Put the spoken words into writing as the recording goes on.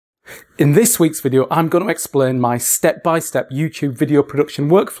In this week's video, I'm going to explain my step-by-step YouTube video production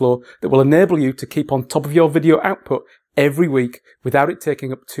workflow that will enable you to keep on top of your video output every week without it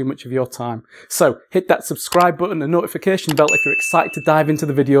taking up too much of your time. So hit that subscribe button and notification bell if you're excited to dive into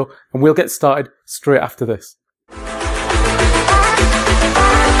the video, and we'll get started straight after this.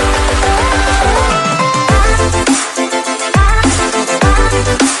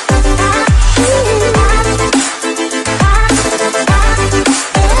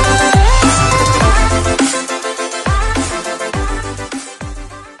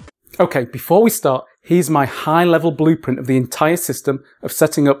 Okay, before we start, here's my high-level blueprint of the entire system of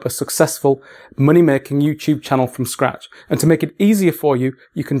setting up a successful money-making YouTube channel from scratch. And to make it easier for you,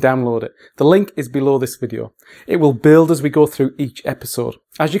 you can download it. The link is below this video. It will build as we go through each episode.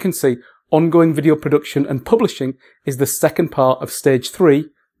 As you can see, ongoing video production and publishing is the second part of stage 3,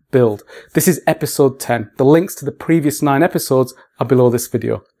 build. This is episode 10. The links to the previous 9 episodes are below this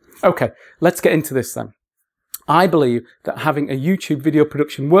video. Okay, let's get into this then. I believe that having a YouTube video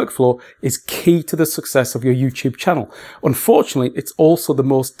production workflow is key to the success of your YouTube channel. Unfortunately, it's also the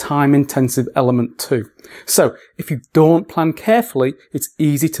most time-intensive element too. So, if you don't plan carefully, it's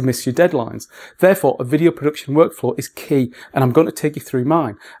easy to miss your deadlines. Therefore, a video production workflow is key, and I'm going to take you through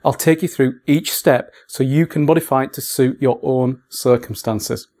mine. I'll take you through each step so you can modify it to suit your own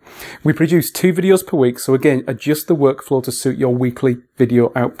circumstances. We produce 2 videos per week, so again, adjust the workflow to suit your weekly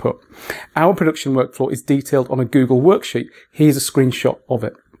video output. Our production workflow is detailed on a Google worksheet. Here's a screenshot of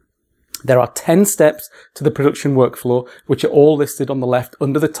it. There are 10 steps to the production workflow, which are all listed on the left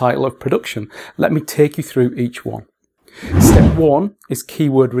under the title of production. Let me take you through each one. Step 1 is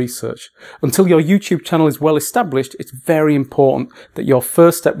keyword research. Until your YouTube channel is well established, it's very important that your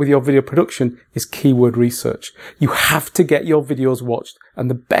first step with your video production is keyword research. You have to get your videos watched, and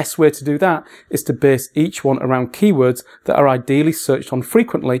the best way to do that is to base each one around keywords that are ideally searched on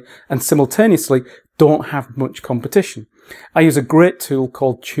frequently and simultaneously don't have much competition. I use a great tool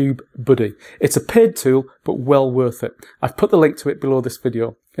called TubeBuddy. It's a paid tool, but well worth it. I've put the link to it below this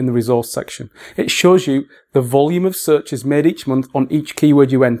video in the resource section. It shows you the volume of searches made each month on each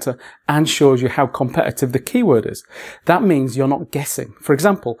keyword you enter and shows you how competitive the keyword is. That means you're not guessing. For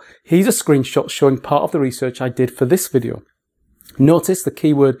example, here's a screenshot showing part of the research I did for this video. Notice the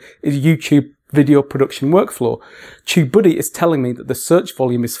keyword is YouTube video production workflow. TubeBuddy is telling me that the search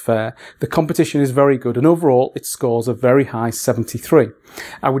volume is fair, the competition is very good, and overall it scores a very high 73.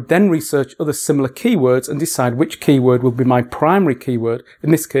 I would then research other similar keywords and decide which keyword will be my primary keyword.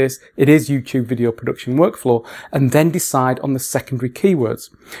 In this case, it is YouTube video production workflow, and then decide on the secondary keywords.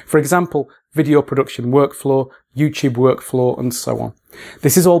 For example, video production workflow, YouTube workflow, and so on.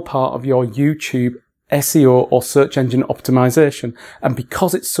 This is all part of your YouTube SEO or search engine optimization, and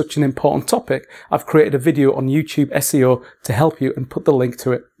because it's such an important topic, I've created a video on YouTube SEO to help you and put the link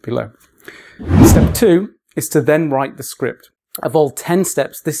to it below. Step 2 is to then write the script. Of all 10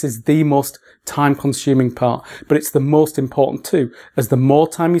 steps, this is the most time-consuming part, but it's the most important too, as the more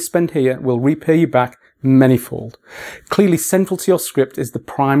time you spend here will repay you back manyfold. Clearly central to your script is the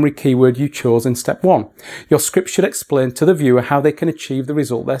primary keyword you chose in step 1. Your script should explain to the viewer how they can achieve the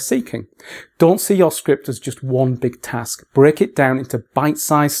result they're seeking. Don't see your script as just one big task. Break it down into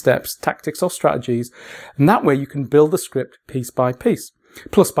bite-sized steps, tactics or strategies, and that way you can build the script piece by piece.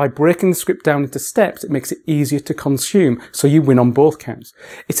 Plus, by breaking the script down into steps, it makes it easier to consume, so you win on both counts.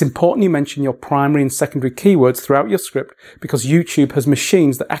 It's important you mention your primary and secondary keywords throughout your script because YouTube has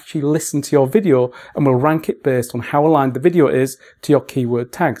machines that actually listen to your video and will rank it based on how aligned the video is to your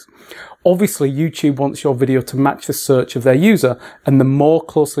keyword tags. Obviously, YouTube wants your video to match the search of their user, and the more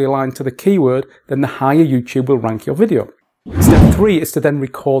closely aligned to the keyword, then the higher YouTube will rank your video. Step 3 is to then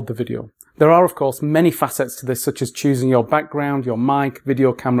record the video. There are, of course, many facets to this, such as choosing your background, your mic,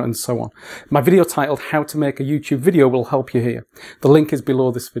 video camera, and so on. My video titled How to Make a YouTube Video will help you here. The link is below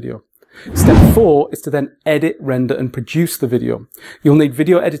this video. Step 4 is to then edit, render, and produce the video. You'll need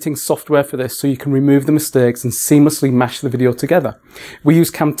video editing software for this so you can remove the mistakes and seamlessly mash the video together. We use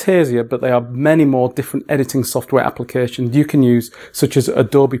Camtasia, but there are many more different editing software applications you can use, such as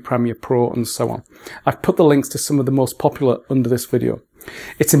Adobe Premiere Pro and so on. I've put the links to some of the most popular under this video.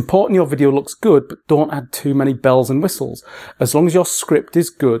 It's important your video looks good, but don't add too many bells and whistles. As long as your script is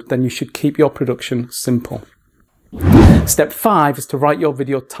good, then you should keep your production simple. Step 5 is to write your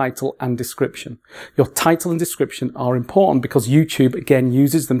video title and description. Your title and description are important because YouTube again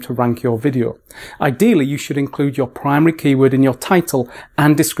uses them to rank your video. Ideally, you should include your primary keyword in your title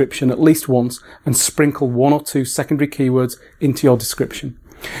and description at least once and sprinkle 1 or 2 secondary keywords into your description.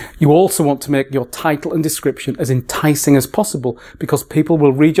 You also want to make your title and description as enticing as possible, because people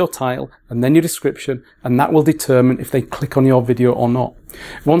will read your title and then your description, and that will determine if they click on your video or not.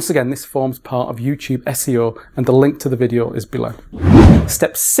 Once again, this forms part of YouTube SEO, and the link to the video is below.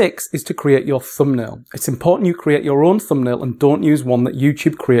 Step 6 is to create your thumbnail. It's important you create your own thumbnail and don't use one that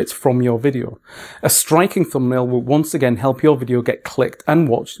YouTube creates from your video. A striking thumbnail will once again help your video get clicked and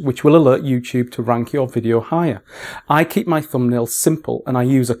watched, which will alert YouTube to rank your video higher. I keep my thumbnails simple and I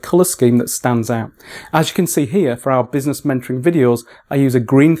use a color scheme that stands out. As you can see here, for our business mentoring videos, I use a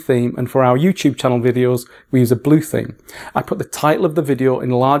green theme, and for our YouTube channel videos, we use a blue theme. I put the title of the video in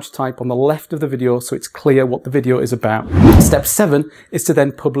large type on the left of the video so it's clear what the video is about. Step 7 is to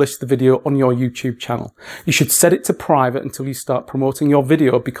then publish the video on your YouTube channel. You should set it to private until you start promoting your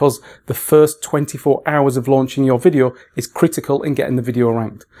video, because the first 24 hours of launching your video is critical in getting the video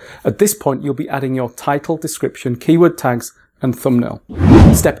ranked. At this point, you'll be adding your title, description, keyword tags, and thumbnail.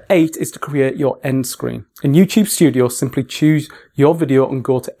 Step 8 is to create your end screen. In YouTube Studio, simply choose your video and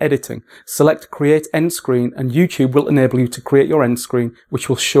go to editing. Select create end screen, and YouTube will enable you to create your end screen, which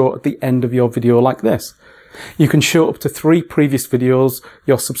will show at the end of your video like this. You can show up to 3 previous videos,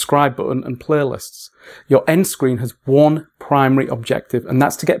 your subscribe button, and playlists. Your end screen has one primary objective, and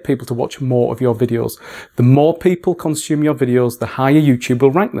that's to get people to watch more of your videos. The more people consume your videos, the higher YouTube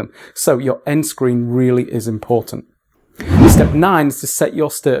will rank them. So your end screen really is important. Step 9 is to set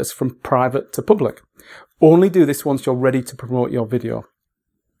your status from private to public. Only do this once you're ready to promote your video.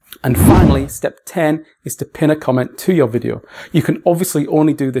 And finally, step 10 is to pin a comment to your video. You can obviously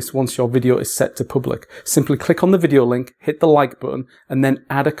only do this once your video is set to public. Simply click on the video link, hit the like button, and then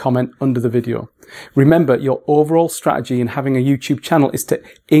add a comment under the video. Remember, your overall strategy in having a YouTube channel is to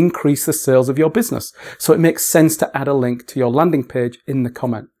increase the sales of your business. So it makes sense to add a link to your landing page in the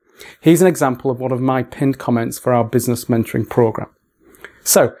comment. Here's an example of one of my pinned comments for our business mentoring program.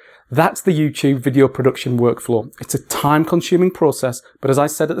 So that's the YouTube video production workflow. It's a time-consuming process, but as I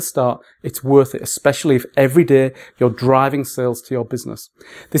said at the start, it's worth it, especially if every day you're driving sales to your business.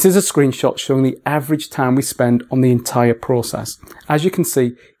 This is a screenshot showing the average time we spend on the entire process. As you can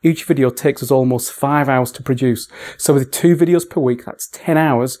see, each video takes us almost 5 hours to produce. So with 2 videos per week, that's 10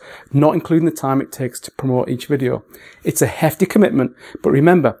 hours, not including the time it takes to promote each video. It's a hefty commitment, but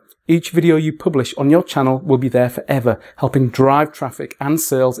remember, each video you publish on your channel will be there forever, helping drive traffic and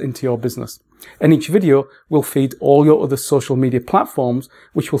sales into your business. And each video will feed all your other social media platforms,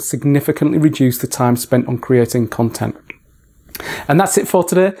 which will significantly reduce the time spent on creating content. And that's it for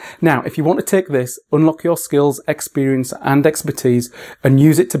today. Now, if you want to take this, unlock your skills, experience, and expertise, and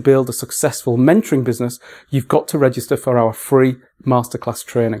use it to build a successful mentoring business, you've got to register for our free Masterclass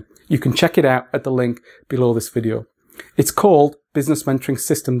training. You can check it out at the link below this video. It's called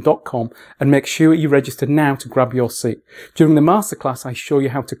businessmentoringsystem.com, and make sure you register now to grab your seat. During the Masterclass, I show you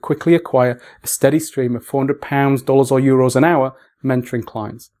how to quickly acquire a steady stream of £400, dollars, or euros an hour mentoring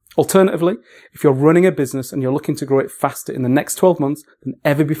clients. Alternatively, if you're running a business and you're looking to grow it faster in the next 12 months than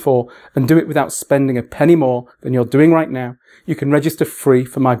ever before and do it without spending a penny more than you're doing right now, you can register free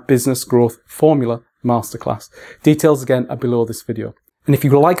for my Business Growth Formula Masterclass. Details again are below this video. And if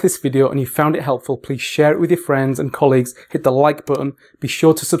you like this video and you found it helpful, please share it with your friends and colleagues, hit the like button, be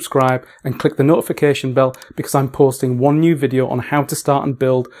sure to subscribe and click the notification bell, because I'm posting one new video on how to start and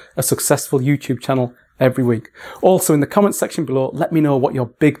build a successful YouTube channel every week. Also, in the comment section below, let me know what your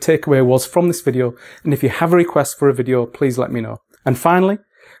big takeaway was from this video, and if you have a request for a video, please let me know. And finally,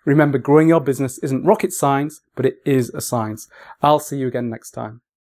 remember, growing your business isn't rocket science, but it is a science. I'll see you again next time.